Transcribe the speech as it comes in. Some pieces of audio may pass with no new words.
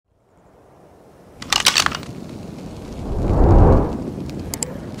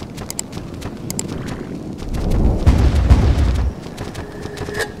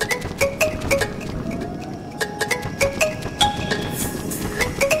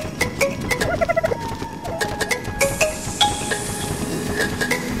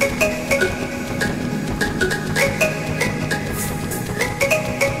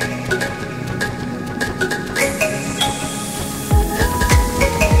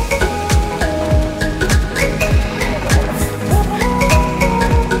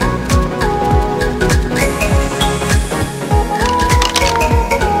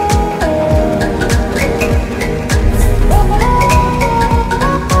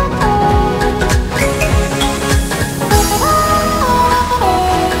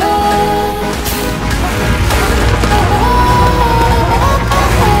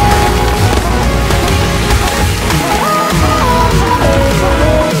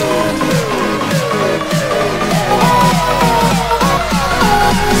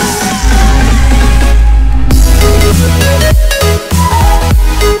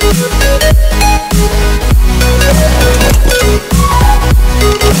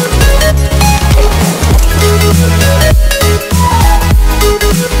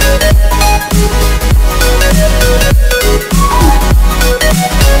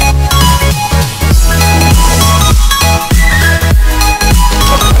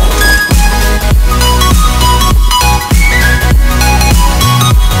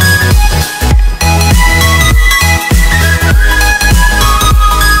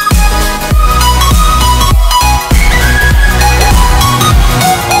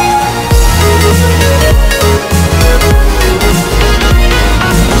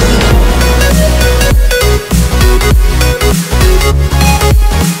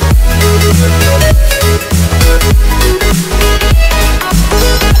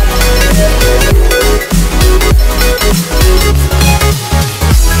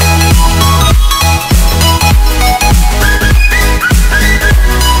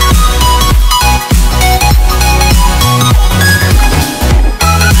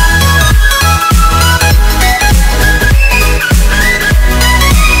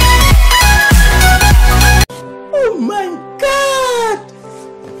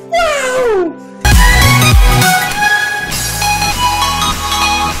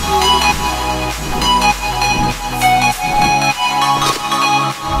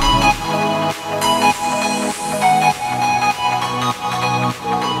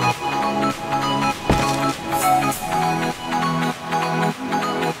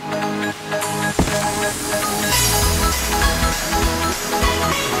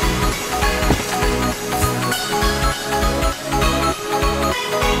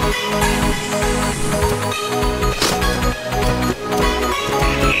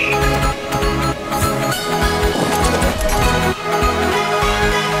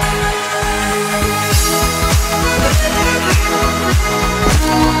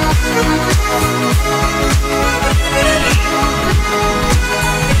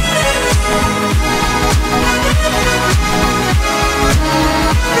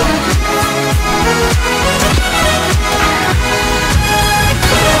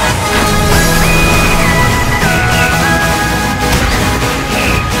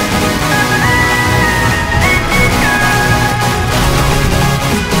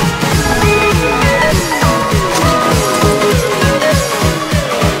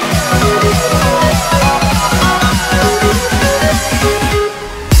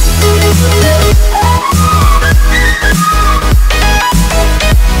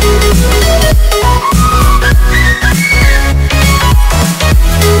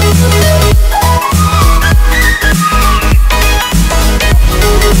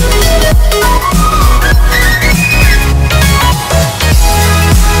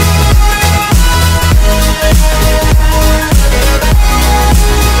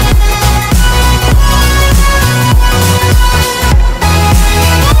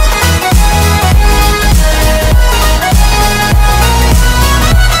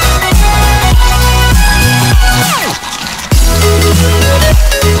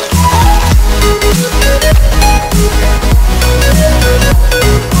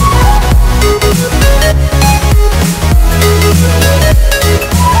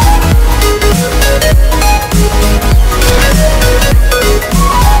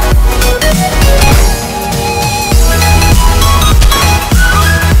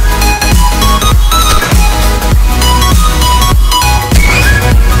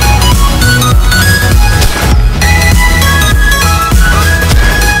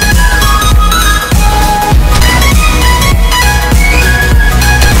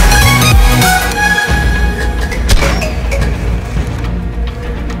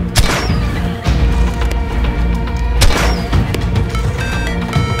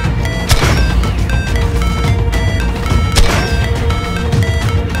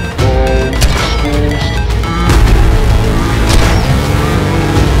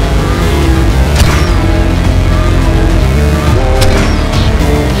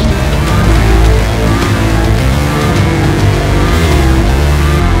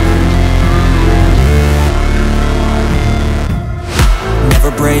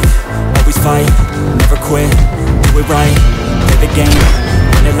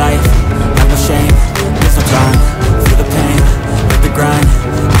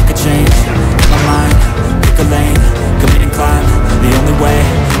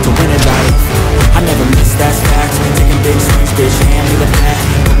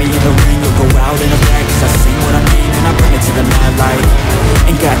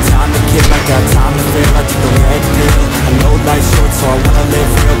ain't got time to fail, I took the red pill. I know life's short, so I wanna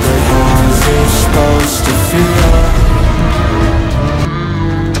live real. But how's it supposed to feel?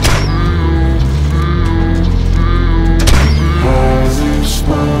 How's it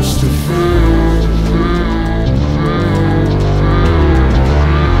supposed to feel?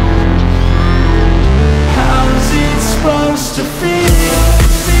 How's it supposed to feel?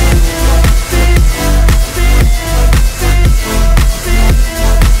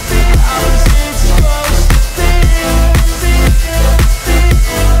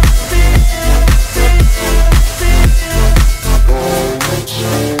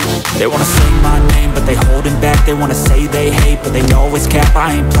 They wanna say my name, but they holding back. They wanna say they hate, but they know it's cap.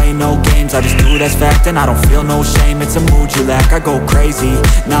 I ain't play no games, I just do that's fact. And I don't feel no shame, it's a mood you lack. I go crazy,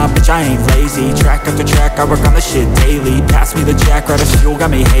 nah bitch I ain't lazy. Track after track, I work on the shit daily. Pass me the jack, right as fuel,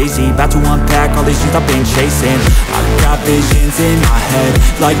 got me hazy. About to unpack all these things I've been chasing. I've got visions in my head,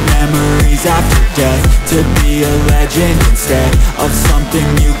 like memories after death. To be a legend instead of something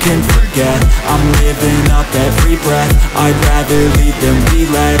you can forget. I'm living up every breath, I'd rather lead than be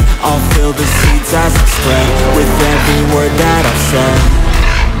led. I'll fill the seats as I spread with every word that I've said.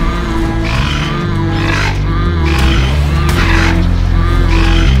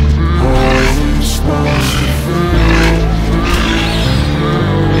 How's it supposed to feel?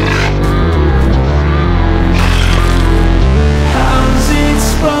 How's it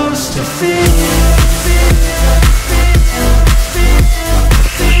supposed to feel?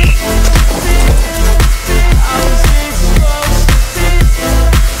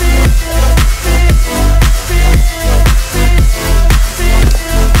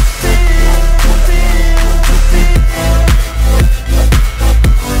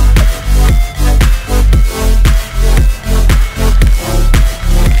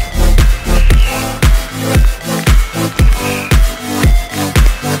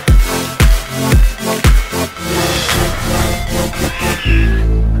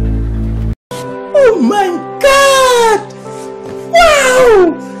 Oh my God!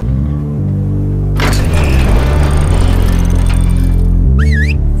 Wow!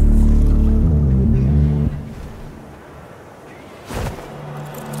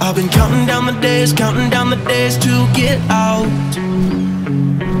 I've been counting down the days to get out.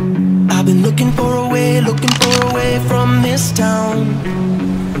 I've been looking for a way from this town.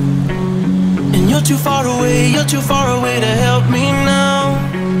 And you're too far away to help me now.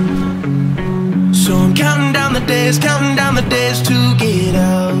 So I'm counting down the days to get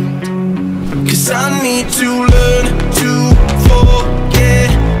out. 'Cause I need to learn to forget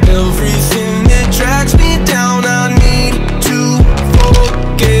everything that drags me down. I need to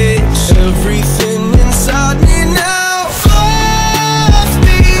forget everything inside me now. Full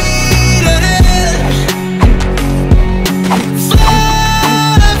speed ahead, fly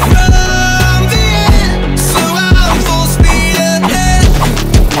from the end. So I'm full speed ahead.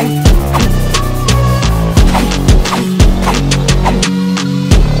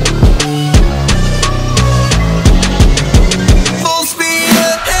 Full speed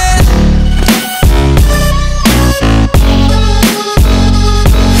ahead.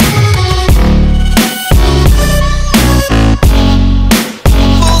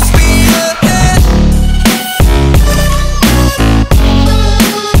 Full speed ahead.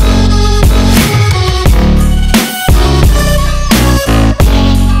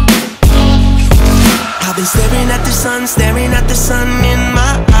 I've been staring at the sun in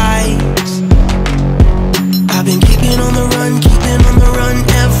my eyes. I've been keeping on the run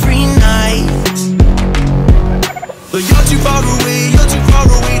every night. But you're too far away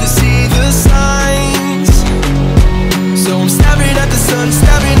to see the signs. So I'm staring at the sun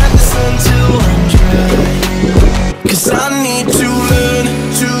till I'm dry. 'Cause I need to learn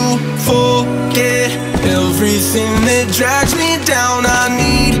to forget everything that drags me down. I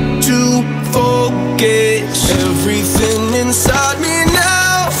need to forget everything inside me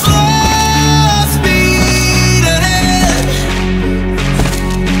now. Full speed ahead,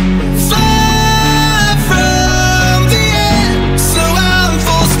 fly from the end. So I'm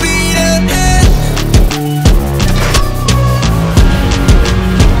full speed ahead.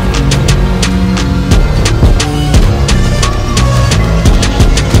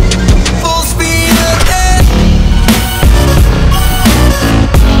 Full speed ahead.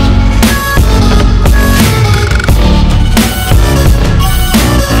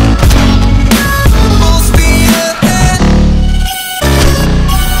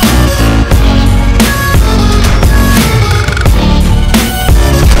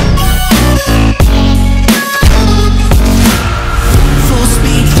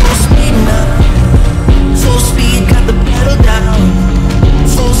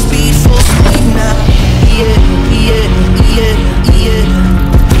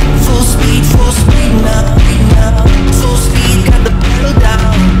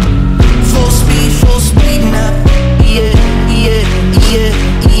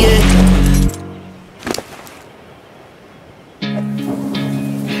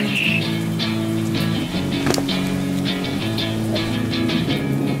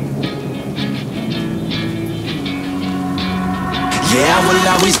 will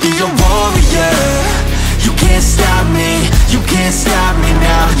always be a warrior. You can't stop me, you can't stop me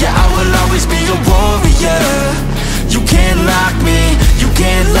now. Yeah, I will always be a warrior. You can't lock me, you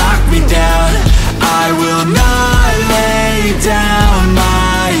can't lock me down. I will not lay down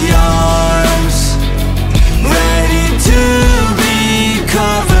my arms, ready to be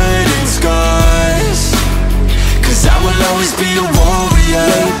covered in scars, 'cause I will always be a warrior.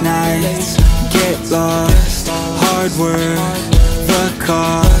 Late nights, get lost, hard work, the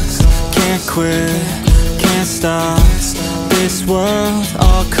cost. Can't quit, can't stop, this world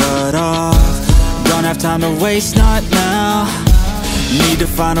all cut off. Don't have time to waste, not now. Need to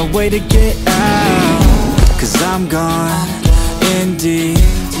find a way to get out, 'cause I'm gone in deep.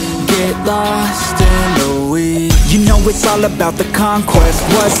 Get lost in the weeds. You know it's all about the conquest.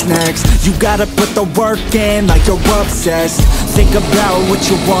 What's next? You gotta put the work in like you're obsessed. Think about what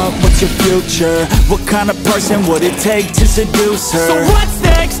you want, what's your future. What kind of person would it take to seduce her? So what's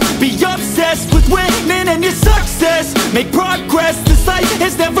next? Be obsessed with winning and your success. Make progress, this life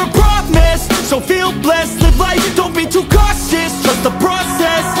is never promised. So feel blessed, live life, don't be too cautious. Trust the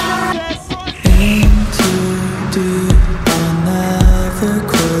process. In too deep, I'll never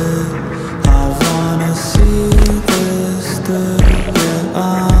quit. I wanna see this through. Yeah,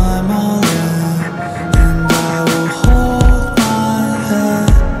 I'm all in, and I will hold my head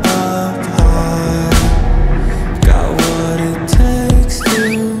up high. Got what it takes to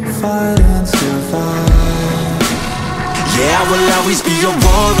fight and survive. Yeah, I will always be a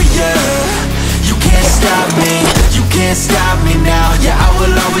warrior. You can't stop me, you can't stop me now. Yeah, I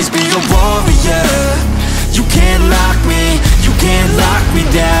will always be a warrior. You can't lock me, you can't lock me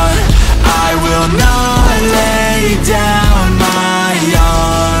down. I will not lay down my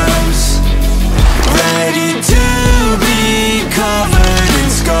arms, ready to be covered in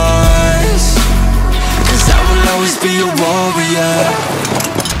scars, 'cause I will always be a warrior.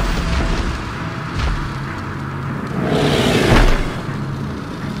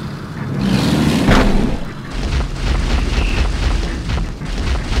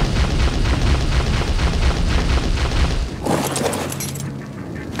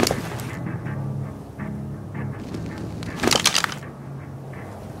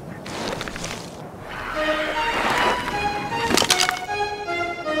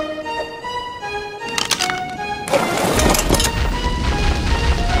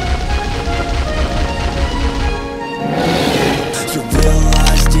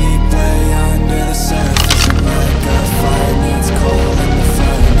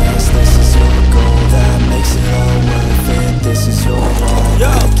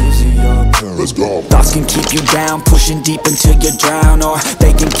 Thoughts can keep you down, pushing deep until you drown. Or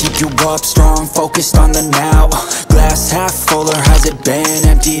they can keep you up strong, focused on the now. Glass half full, or has it been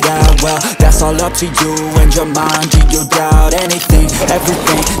emptied out? Well, that's all up to you and your mind. Do you doubt anything,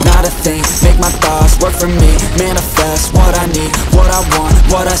 everything, not a thing? Make my thoughts work for me, manifest what I need, what I want,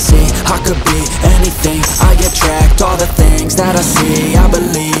 what I see. I could be anything, I attract all the things that I see. I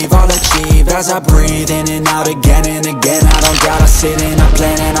believe I'll achieve as I breathe in and out again and again. I don't doubt, I sit and I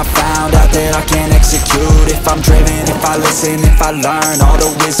plan, and I found out that I can execute if I'm driven, if I listen, if I learn all the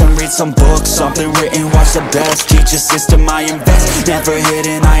wisdom. Read some books, something written, watch the best. Teach a system, I invest, never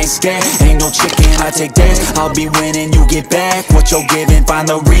hidden, I ain't scared. Ain't no chicken, I take dares. I'll be winning, you get back what you're giving. Find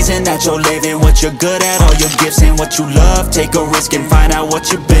the reason that you're living, what you're good at, all your gifts and what you love. Take a risk and find out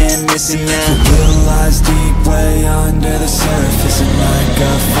what you've been missing. The will lies deep way under the surface, and like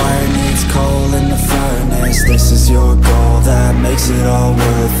a fire needs coal in the furnace. This is your goal that makes it all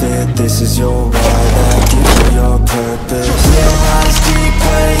worth it. This is your why that gives you your purpose. The will lies deep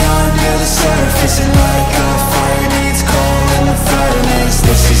way under the surface, and like a fire needs coal in the furnace.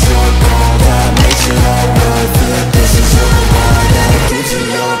 This is your goal that makes it all worth it. This is your why that gives you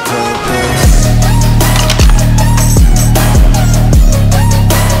your purpose.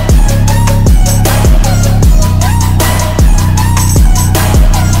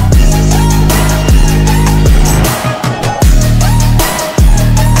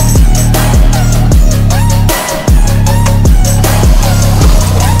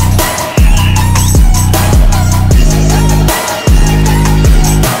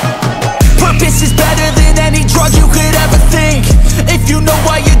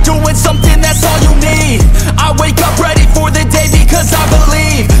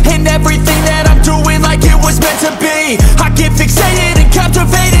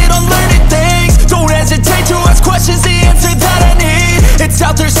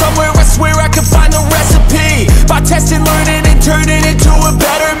 Testing, learning, and turning into a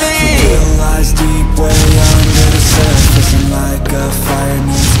better me. The will lies deep way under the surface, and like a fire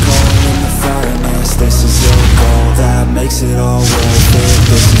needs coal in the furnace. This is your goal that makes it all worth it.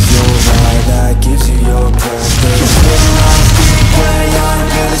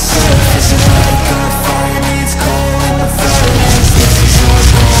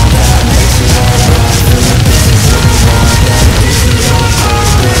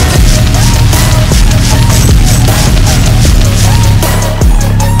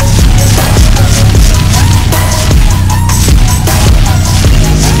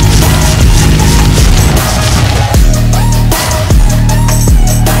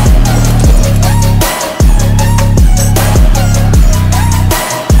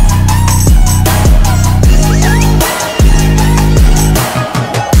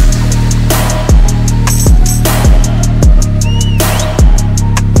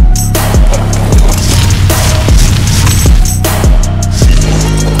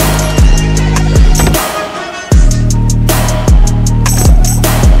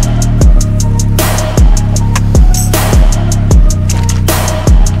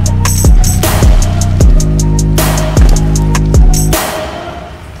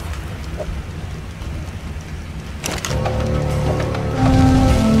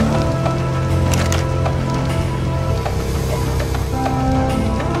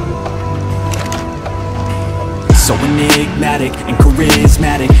 So enigmatic and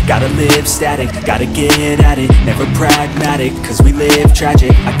charismatic, gotta live static, gotta get at it, never pragmatic, cause we live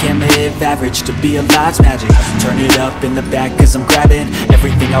tragic. I can't live average, to be alive's magic. Turn it up in the back cause I'm grabbing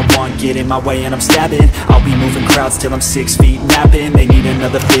everything I want, get in my way and I'm stabbing. I'll be moving crowds till I'm 6 feet napping. They need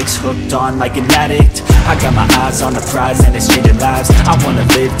another fix, hooked on like an addict. I got my eyes on the prize and it's changing lives. I wanna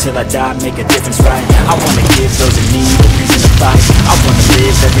live till I die, make a difference, right? I wanna give those in need a reason to fight. I wanna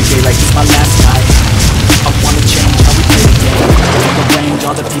live every day like it's my last night. I wanna change how we play the game. Rearrange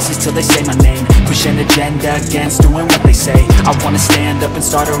all the pieces till they say my name. Push an agenda against doing what they say. I wanna stand up and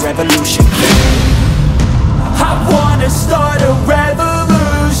start a revolution. I wanna start a revolution.